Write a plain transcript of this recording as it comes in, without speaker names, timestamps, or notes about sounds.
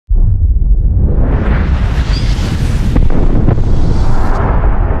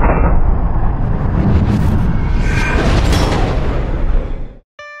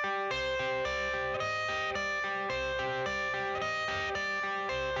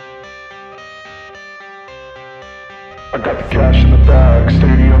I got the cash in the bag,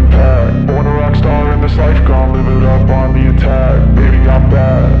 stadium packed. Born a rock star in this life, gon' live it up on the attack. Baby, I'm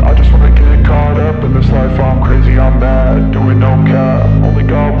bad, I just wanna get caught up in this life. I'm crazy, I'm mad, doing no cap. Only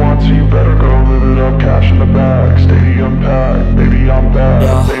God wants you, better go live it up. Cash in the bag, stadium packed. Baby, I'm bad,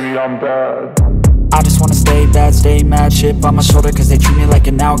 yeah. Baby, I'm bad. I just wanna stay bad, stay mad. Chip on my shoulder cause they treat me like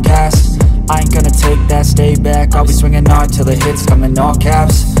an outcast. I ain't gonna take that, stay back. I'll be swinging hard till the hits come in all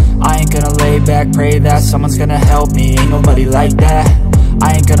caps. I ain't gonna lay back, pray that someone's gonna help me. Ain't nobody like that.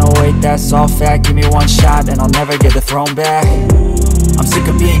 I ain't gonna wait, that's all fact. Give me one shot and I'll never get the throne back. I'm sick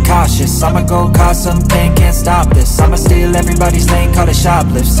of being cautious, I'ma go cause some pain, can't stop this. I'ma steal everybody's lane, call it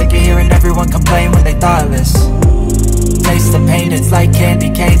shoplift. Sick of hearing everyone complain when they thoughtless. Taste the pain, it's like candy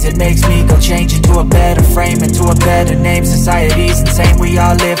canes. It makes me go change into a better frame, into a better name. Society's insane, we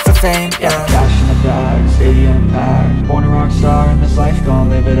all live for fame, yeah. Cash in the bag, stadium packed. Born a rock star in this life, gon'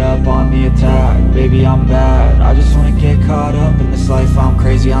 live it up on the attack. Baby, I'm bad, I just wanna get caught up in this life. I'm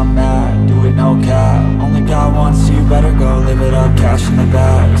crazy, I'm mad, do it no cap. Only God wants you, better go live it up. Cash in the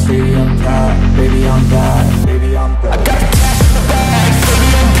bag, stadium packed. Baby, I'm bad, baby, I'm bad. I got the cash in the bag,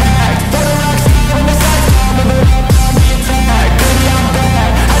 stadium packed. Born a rock star in this life, gon' live it up. Baby, I'm bad,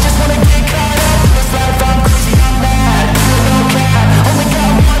 I just wanna get caught up in this life. I'm crazy, I'm mad, do it no cap. Only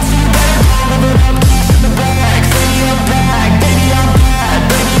God wants you, better go live it up. Cash in the bag, stadium packed. Baby, I'm bad,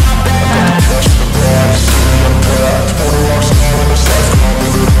 baby, I'm bad. Cash in the bag, stadium packed. Born a rock star in this life, gon'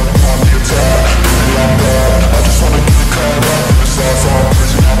 live it up on the attack. Baby, I'm bad, I just wanna get caught up in this life. I'm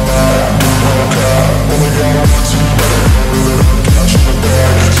crazy, I'm mad, do it no cap. Only God wants you, better go live it up. Cash in the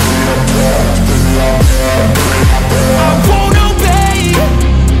bag, stadium packed. Baby, I'm bad, baby, I'm bad. I won't obey.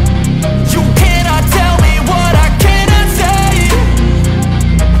 You cannot tell me what I cannot say.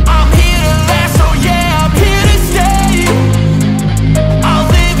 I'm here to last, so yeah, I'm here to stay. I'll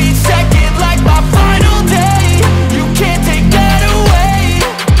live each second like my final day. You can't take that away,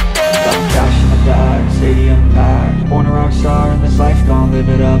 yeah. Cash in the bag, stadium packed. Born a rock star in this life, gon' live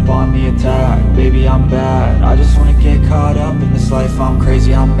it up on the attack. Baby, I'm bad, I just wanna get caught up in this life. I'm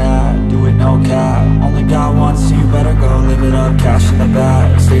crazy, I'm mad, do it no cap. Only God wants you, better go live it up. Cash in the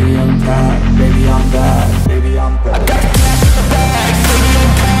bag, stadium packed. Baby, I'm bad, baby, I'm bad.